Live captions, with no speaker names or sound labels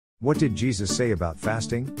What did Jesus say about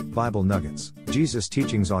fasting? Bible nuggets. Jesus'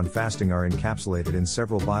 teachings on fasting are encapsulated in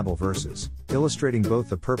several Bible verses, illustrating both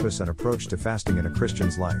the purpose and approach to fasting in a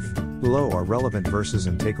Christian's life. Below are relevant verses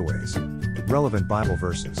and takeaways. Relevant Bible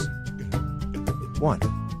verses. 1.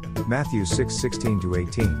 Matthew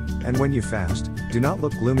 6:16-18. And when you fast, do not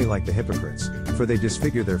look gloomy like the hypocrites, for they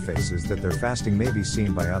disfigure their faces that their fasting may be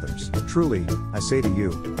seen by others. Truly, I say to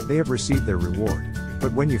you, they have received their reward.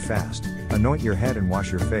 But when you fast, anoint your head and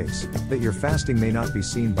wash your face, that your fasting may not be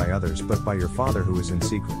seen by others but by your Father who is in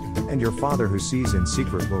secret. And your Father who sees in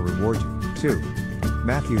secret will reward you. 2.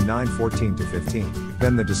 Matthew 9:14-15.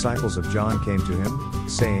 Then the disciples of John came to him,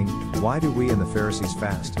 saying, Why do we and the Pharisees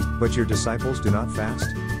fast, but your disciples do not fast?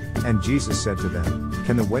 And Jesus said to them,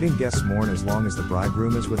 Can the wedding guests mourn as long as the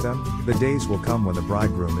bridegroom is with them? The days will come when the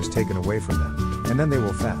bridegroom is taken away from them, and then they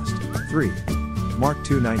will fast. 3. Mark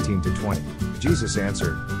 2:19-20. Jesus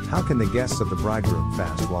answered, How can the guests of the bridegroom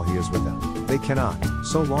fast while he is with them? They cannot,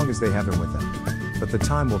 so long as they have him with them. But the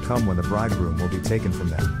time will come when the bridegroom will be taken from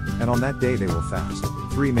them, and on that day they will fast.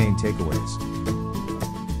 3 main takeaways.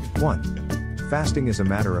 1. Fasting is a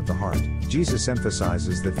matter of the heart. Jesus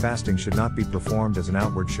emphasizes that fasting should not be performed as an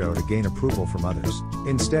outward show to gain approval from others.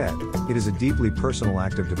 Instead, it is a deeply personal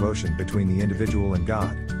act of devotion between the individual and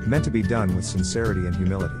God, meant to be done with sincerity and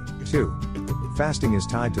humility. 2. Fasting is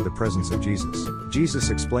tied to the presence of Jesus. Jesus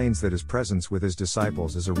explains that his presence with his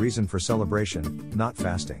disciples is a reason for celebration, not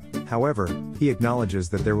fasting. However, he acknowledges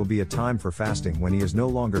that there will be a time for fasting when he is no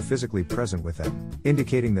longer physically present with them,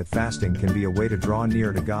 indicating that fasting can be a way to draw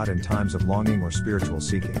near to God in times of longing or spiritual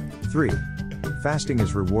seeking. 3. Fasting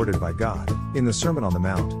is rewarded by God. In the Sermon on the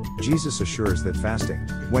Mount, Jesus assures that fasting,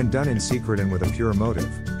 when done in secret and with a pure motive,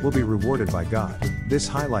 will be rewarded by God. This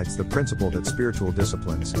highlights the principle that spiritual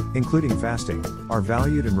disciplines, including fasting, are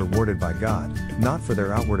valued and rewarded by God, not for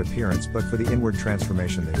their outward appearance but for the inward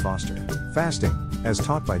transformation they foster. Fasting, as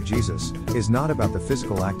taught by Jesus, is not about the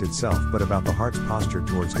physical act itself but about the heart's posture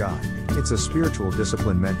towards God. It's a spiritual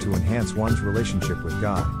discipline meant to enhance one's relationship with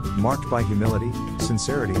God, marked by humility,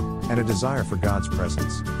 sincerity, and a desire for God's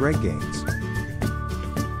presence. Greg Gaines.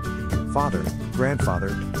 Father,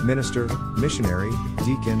 grandfather, minister, missionary,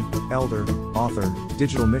 deacon, elder, author,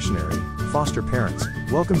 digital missionary, foster parents,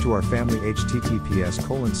 welcome to our family.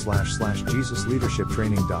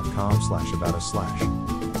 https://jesusleadershiptraining.com/about us/